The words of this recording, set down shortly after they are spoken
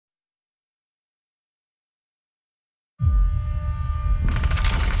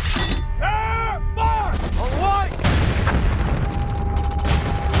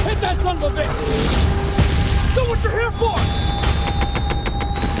son of a bitch! Do what you're here for!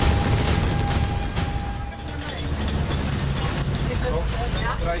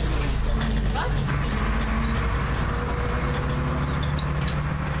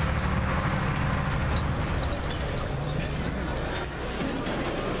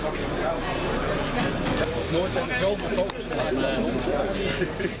 Nooit zijn er zoveel foto's gemaakt.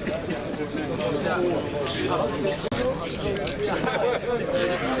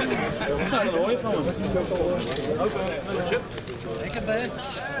 Ja, dat hoor je van me. Ik heb het.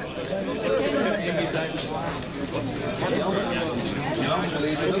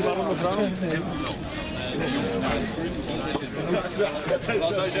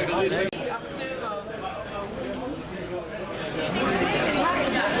 Wat zou je zeggen?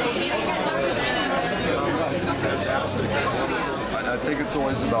 I think it's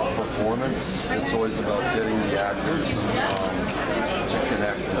always about performance. It's always about getting the actors to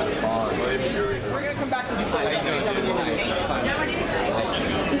connect and to bond. We're going to come back with you for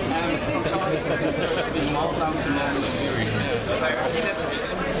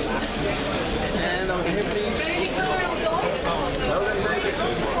And over here, please.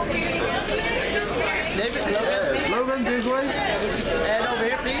 David, Logan, this way. and over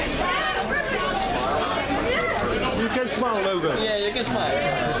here, please. You can smile, Logan. Yeah, you can smile.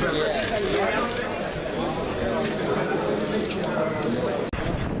 Yeah.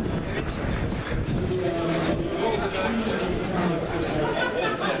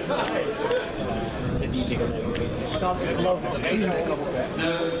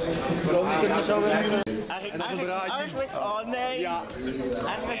 Eigenlijk, oh nee. Ja.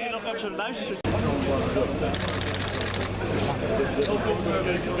 Eigenlijk heb je nog even zo'n luister.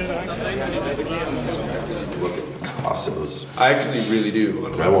 Picasso's. I actually really do.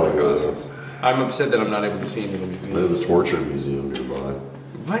 I want to go there. I'm upset that I'm not able to see any of the museums. There's a torture museum nearby.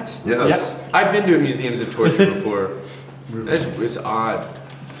 What? Yes. Yeah. I've been to museums of torture before. It's odd.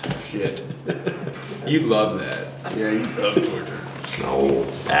 Shit. You love that. Yeah, you love torture. No,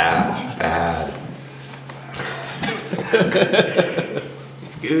 it's bad. Bad.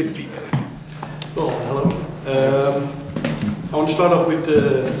 It's good to be bad. Well, hello. I want to start off with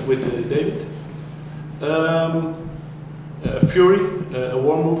David. Fury, a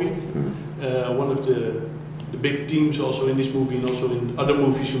war movie. One of the big themes also in this movie and also in other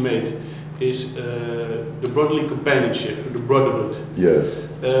movies you made is the brotherly companionship, the brotherhood. Yes.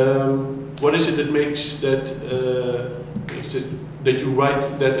 What is it that makes that that you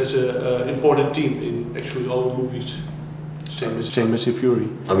write that as an important theme in actually all the movies? Same as in Fury.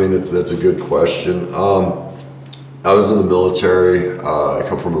 I mean, that's a good question. I was in the military. I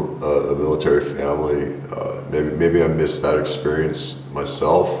come from a military family. Maybe I missed that experience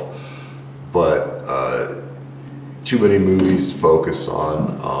myself, but too many movies focus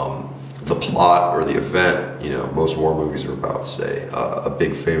on the plot or the event. You know, most war movies are about, say, a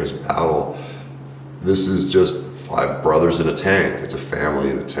big famous battle. This is just 5 brothers in a tank. It's a family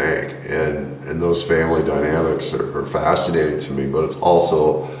in a tank, and those family dynamics are fascinating to me. But it's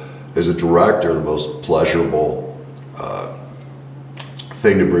also, as a director, the most pleasurable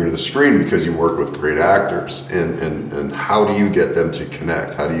thing to bring to the screen, because you work with great actors, and how do you get them to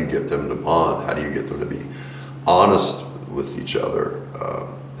connect? How do you get them to bond? How do you get them to be honest with each other?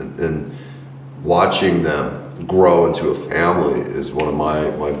 And watching them grow into a family is one of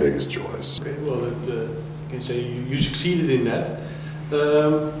my biggest joys. Okay, well, I can say you succeeded in that.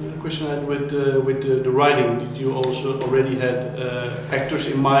 The question I had with the writing, did you also already had actors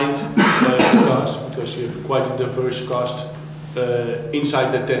in mind for the cast? Because you have quite a diverse cast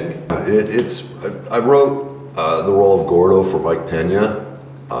inside the tank. I wrote the role of Gordo for Mike Peña.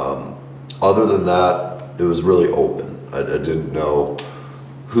 Other than that, it was really open. I didn't know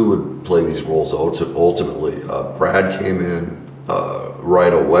who would play these roles ultimately. Brad came in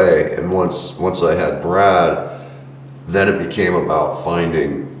right away, and once I had Brad, then it became about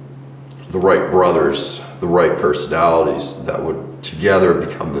finding the right brothers, the right personalities that would together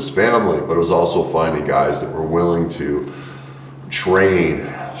become this family, but it was also finding guys that were willing to train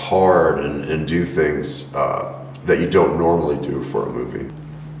hard and do things that you don't normally do for a movie.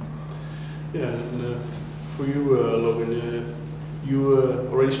 Yeah, and for you, Logan, you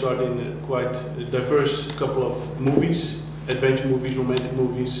already started in quite a diverse couple of movies, adventure movies, romantic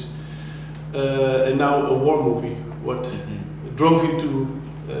movies, and now a war movie. What drove you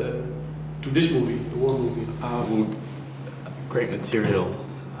to this movie, the war movie? Great material.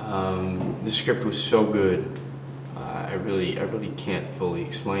 The script was so good. I really can't fully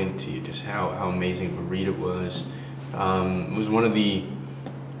explain it to you just how amazing of a read it was. It was one of the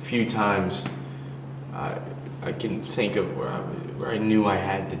few times I can think of where I knew I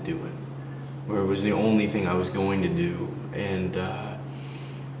had to do it. where it was the only thing I was going to do. And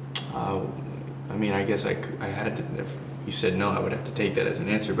I mean, I guess I had to, if you said no, I would have to take that as an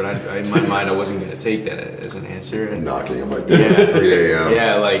answer, but in my mind I wasn't going to take that as an answer. And knocking on my door at 3 a.m.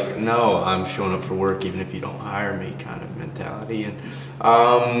 Yeah, like, no, I'm showing up for work even if you don't hire me kind of mentality. And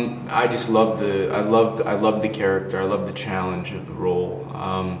I just loved I loved the character, I loved the challenge of the role.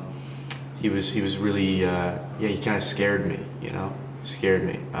 He was really, yeah, he kind of scared me, you know, scared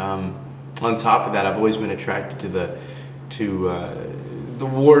me. On top of that, I've always been attracted to the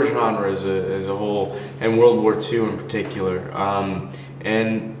war genre as a whole, and World War II in particular.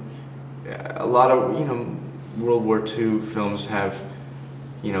 And a lot of, you know, World War II films have,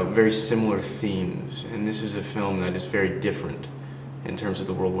 you know, very similar themes, and this is a film that is very different in terms of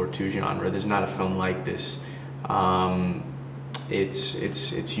the World War II genre. There's not a film like this.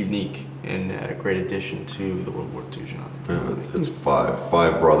 It's unique and a great addition to the World War II genre. Yeah, it's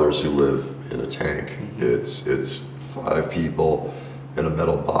five brothers who live in a tank. Mm-hmm. It's 5 people in a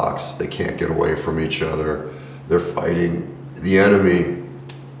metal box. They can't get away from each other. They're fighting the enemy,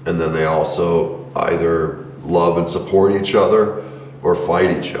 and then they also either love and support each other or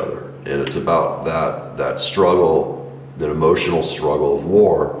fight each other. And it's about that struggle, that emotional struggle of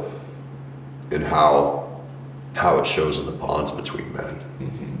war, and how it shows in the bonds between men.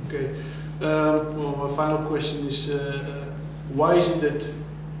 Mm-hmm. Okay. Well, my final question is, why is it that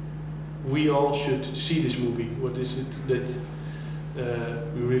we all should see this movie? What is it that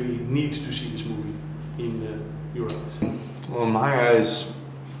we really need to see this movie in your eyes? Well, in my eyes,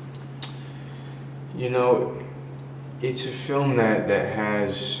 you know, it's a film that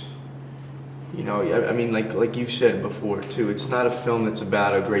has, you know, I mean, like you've said before too, it's not a film that's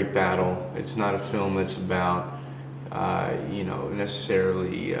about a great battle. It's not a film that's about, you know,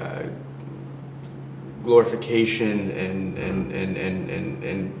 necessarily glorification and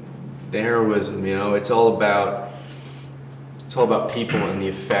the heroism. You know, it's all about people and the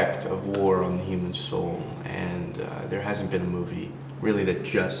effect of war on the human soul. And there hasn't been a movie really that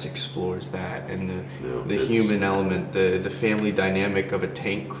just explores that, and the human element, the family dynamic of a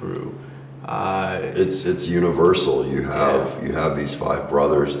tank crew. It's universal. You have these 5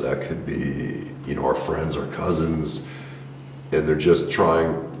 brothers that could be, you know, our friends, our cousins, and they're just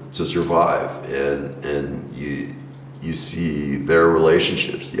trying to survive. And you see their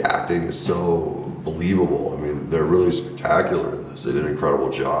relationships. The acting is so believable. I mean, they're really spectacular in this. They did an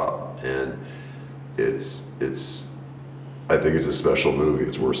incredible job, and I think it's a special movie.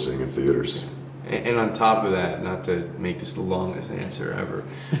 It's worth seeing in theaters. And on top of that, not to make this the longest answer ever,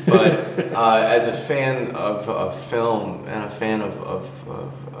 but as a fan of film and a fan of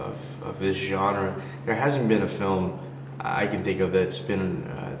this genre, there hasn't been a film I can think of that's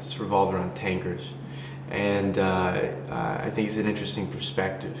revolved around tankers. And I think it's an interesting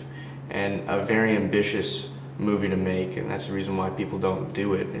perspective and a very ambitious movie to make, and that's the reason why people don't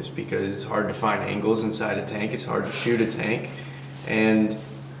do it, is because it's hard to find angles inside a tank, it's hard to shoot a tank, and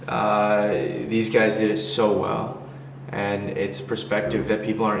these guys did it so well, and it's a perspective that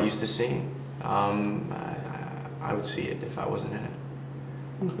people aren't used to seeing. I would see it if I wasn't in it.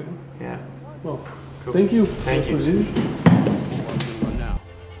 Okay. Yeah. Well, cool. Thank you. Thank you. We're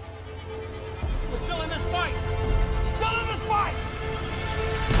still in this fight! Still in this fight!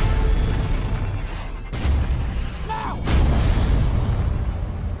 Now!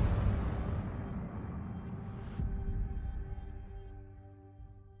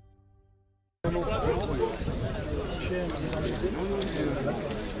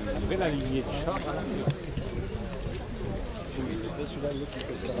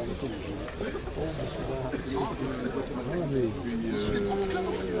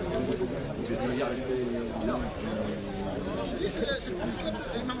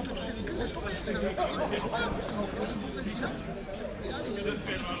 Il m'a montré tous ses véhicules.